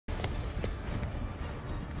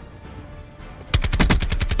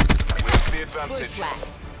advantage.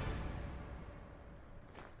 Bushwhacked.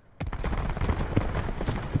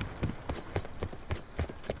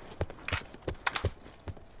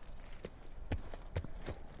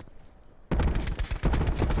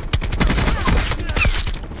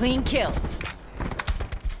 Clean kill.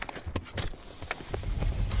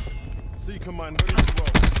 C command ready to roll.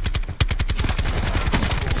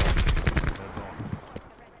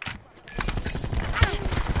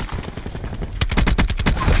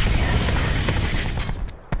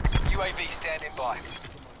 UAV standing by.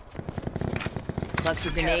 Cluster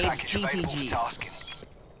grenades, GTG. Tasking.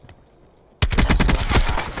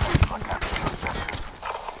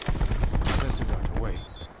 Sensor gun away.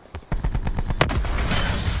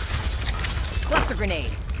 Cluster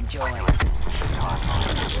grenade. Enjoy.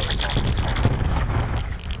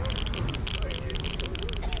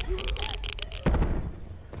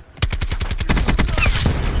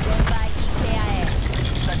 By EKIA.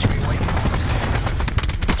 Sentry waiting.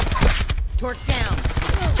 Torque down.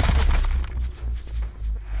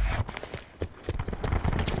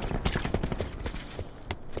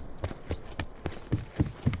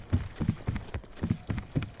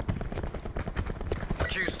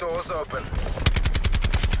 Q stores open.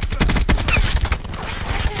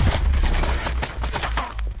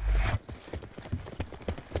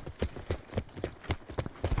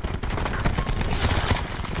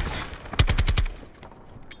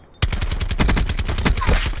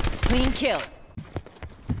 Clean kill.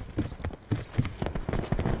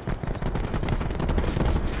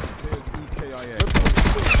 Here's EKIA.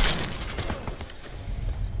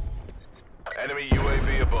 Enemy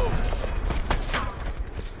UAV above.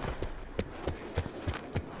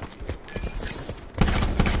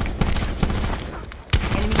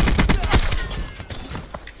 Enemy.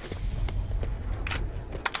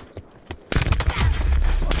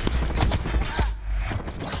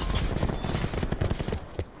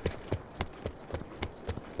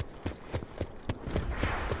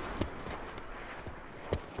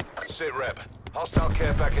 Sit rep. Hostile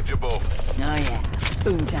care package above. Oh yeah.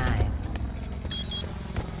 Boom time.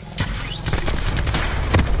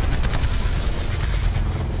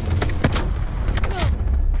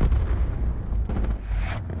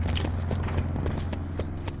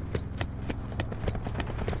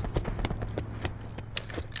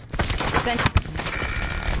 Send.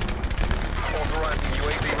 Authorizing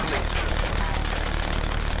UAV release.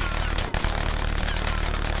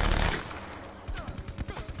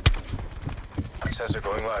 Sensor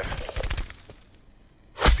going live.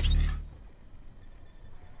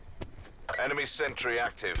 Enemy sentry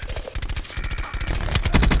active.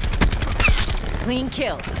 Clean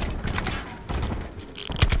kill.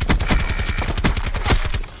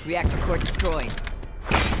 Reactor core destroyed.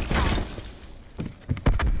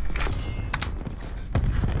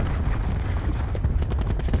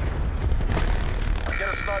 Get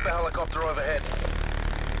a sniper helicopter overhead.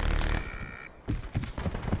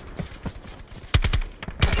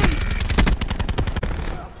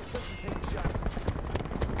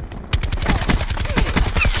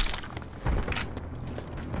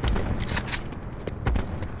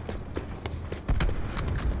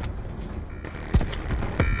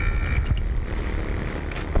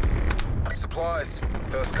 Supplies.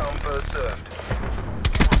 First come, first served.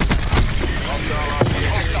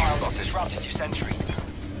 Hostile got disrupted your sentry.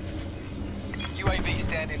 UAV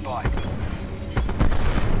standing by.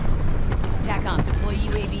 TACOM, deploy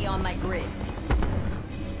UAV on my grid.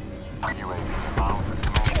 UAV bound for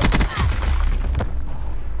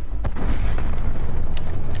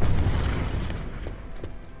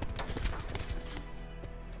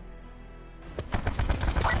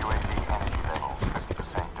UAV energy level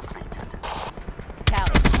 50% depleted.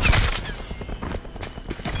 Tally.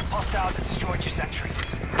 Hostiles have destroyed your sentry.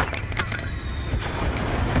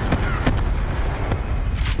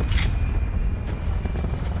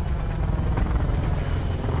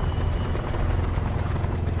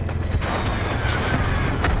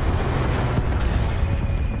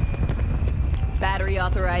 Battery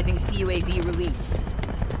authorizing CUAV release.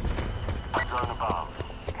 Drone above.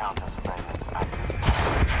 Counter surveillance active.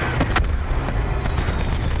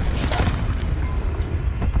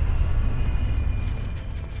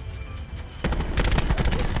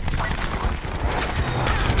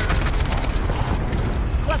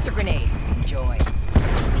 Cluster grenade. Enjoy.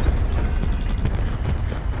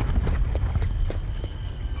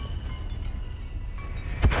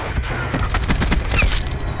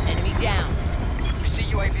 Enemy down.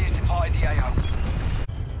 CUAV has departed the AO.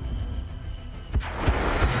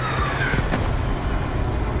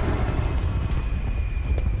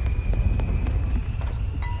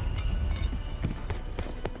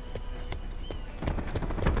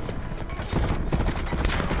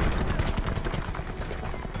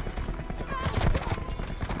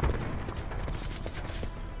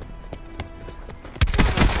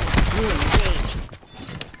 Ooh, engage.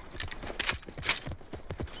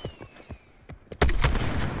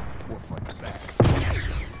 We'll fight back.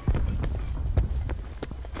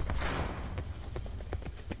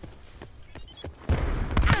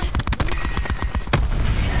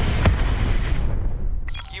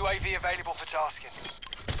 UAV available for tasking.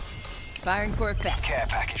 Firing for effect. Care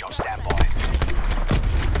package on standby.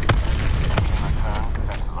 In return,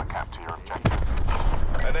 sensors are capped to your objective.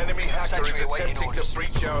 An enemy hacker is Sentry awaiting attempting to orders.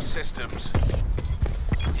 breach our systems.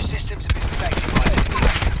 Your systems have been affected by it.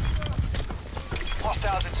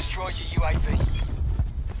 Hostiles have destroyed your UAV.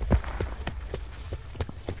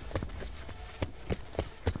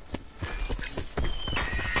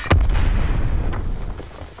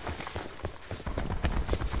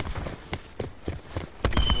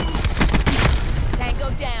 Tango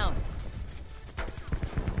down.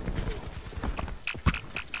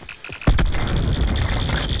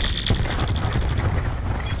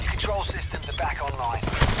 Your control systems are back online.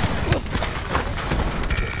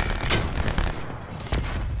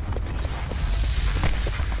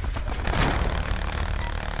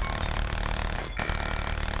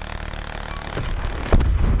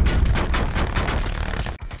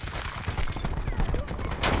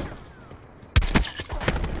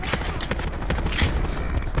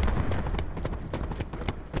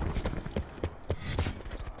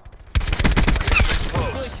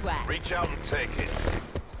 Close. Bushwhack. Reach out and take it.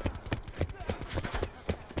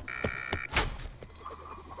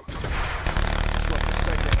 Disrupt the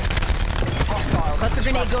second. Hostiles Cluster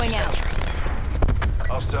grenade going out.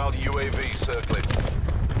 Hostile UAV circling.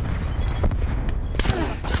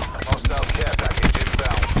 Hostile care package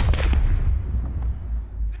inbound.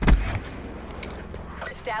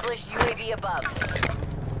 Established UAV above.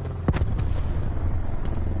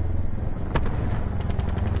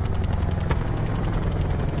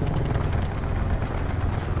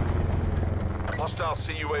 Hostile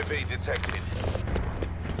CUAV detected.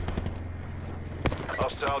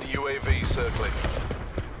 Hostile UAV circling.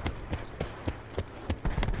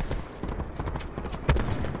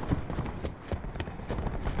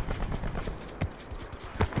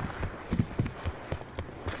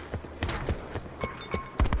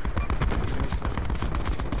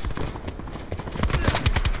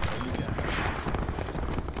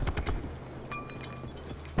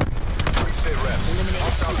 Sit rep.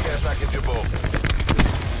 Hostile care package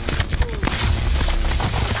above.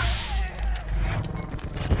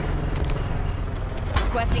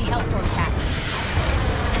 Requesting Hellstorm task.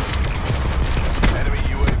 Enemy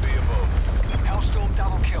UAV above. Hellstorm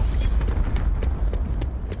double kill.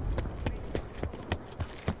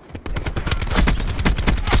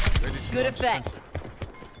 Ready to Good launch effect. sensor.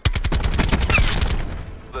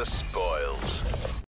 The